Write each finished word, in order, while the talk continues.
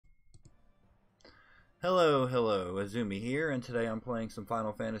Hello, Azumi here, and today I'm playing some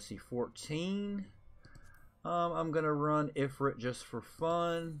Final Fantasy XIV. I'm gonna run Ifrit just for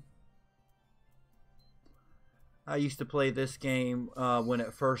fun. I used to play this game when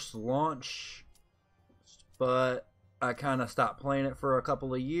it first launched, but I kind of stopped playing it for a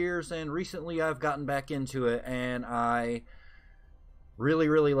couple of years, and recently I've gotten back into it, and I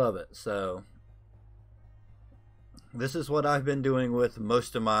really love it. So this is what I've been doing with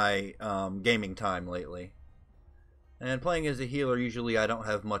most of my gaming time lately. And playing as a healer, usually I don't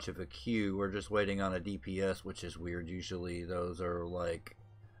have much of a queue. We're just waiting on a DPS, which is weird. Usually those are like,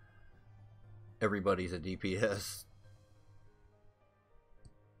 everybody's a DPS.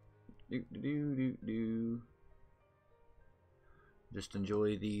 Just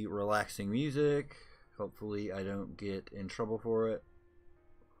enjoy the relaxing music. Hopefully I don't get in trouble for it.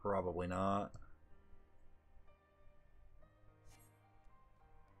 Probably not.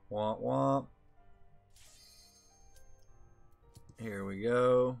 Womp womp. Here we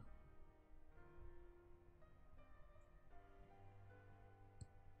go.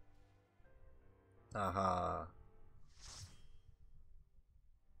 Aha.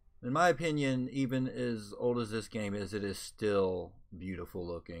 In my opinion, even as old as this game is, it is still beautiful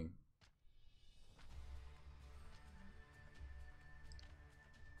looking.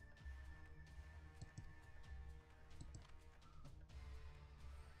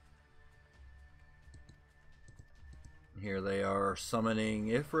 Here they are summoning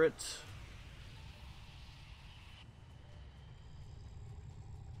Ifrit.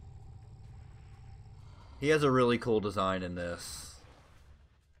 He has a really cool design in this.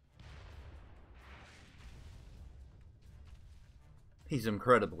 He's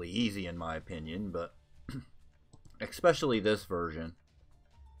incredibly easy in my opinion, but especially this version.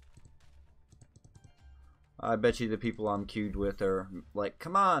 I bet you the people I'm queued with are like,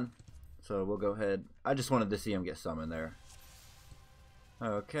 come on! So we'll go ahead. I just wanted to see him get summoned there.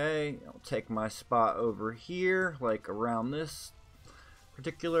 Okay, I'll take my spot over here, like around this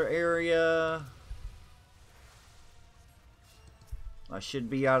particular area. I should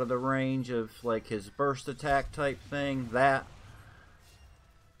be out of the range of like his burst attack type thing. That.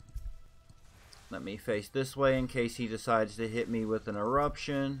 Let me face this way in case he decides to hit me with an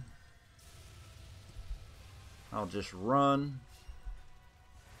eruption. I'll just run.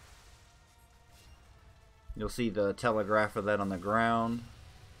 You'll see the telegraph of that on the ground.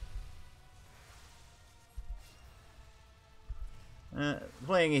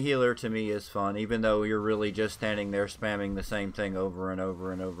 Playing a healer to me is fun, even though you're really just standing there spamming the same thing over and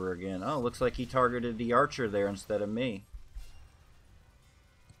over and over again. Oh, looks like he targeted the archer there instead of me.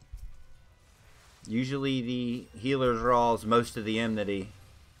 Usually the healer draws most of the enmity.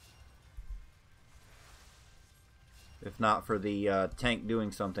 If not for the tank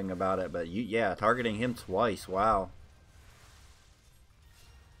doing something about it. But yeah, targeting him twice. Wow.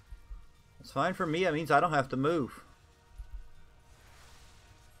 It's fine for me. That means I don't have to move.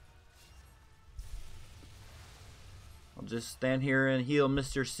 I'll just stand here and heal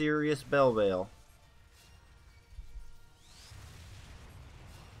Mr. Serious Bellvale.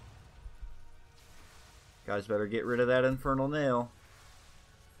 Guys better get rid of that infernal nail.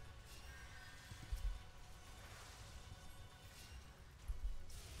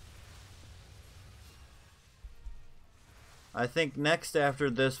 I think next after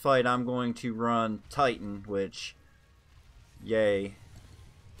this fight I'm going to run Titan, which, yay.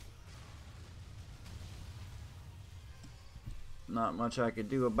 Not much I could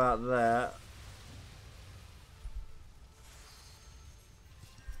do about that.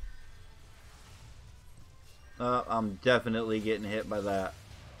 I'm definitely getting hit by that.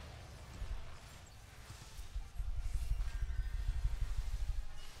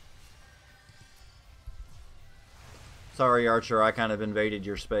 Sorry, Archer, I kind of invaded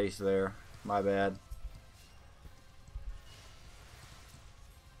your space there. My bad.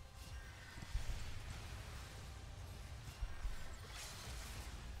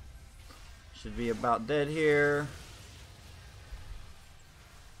 Should be about dead here.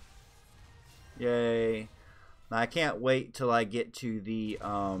 Yay. Now, I can't wait till I get to the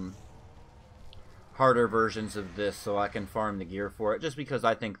harder versions of this so I can farm the gear for it, just because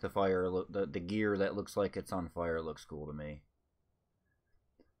I think the gear that looks like it's on fire looks cool to me.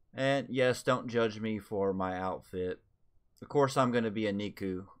 And yes, don't judge me for my outfit. Of course I'm going to be a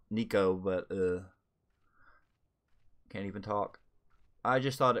Nico, but can't even talk. I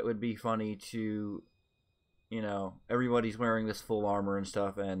just thought it would be funny to, you know, everybody's wearing this full armor and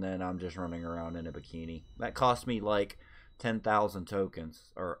stuff, and then I'm just running around in a bikini. That cost me like 10,000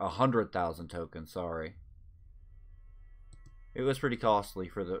 tokens, or 100,000 tokens, sorry. It was pretty costly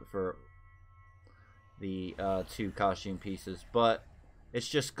for the 2 costume pieces, but it's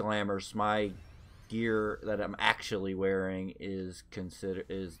just glamours. My gear that I'm actually wearing is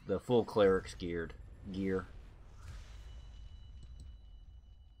the full cleric's gear.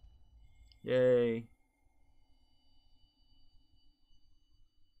 Yay.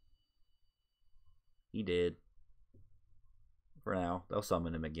 He did. For now. They'll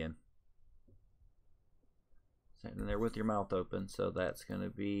summon him again. Standing there with your mouth open. So that's going to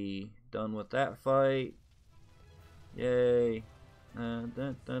be done with that fight. Yay.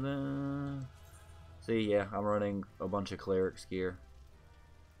 See, yeah, I'm running a bunch of cleric's gear.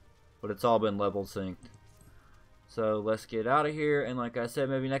 But it's all been level synced. So let's get out of here. And like I said,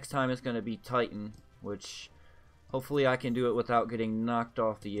 maybe next time it's going to be Titan. Which hopefully I can do it without getting knocked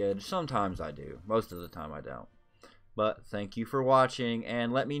off the edge. Sometimes I do. Most of the time I don't. But thank you for watching.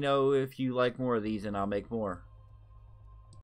 And let me know if you like more of these and I'll make more.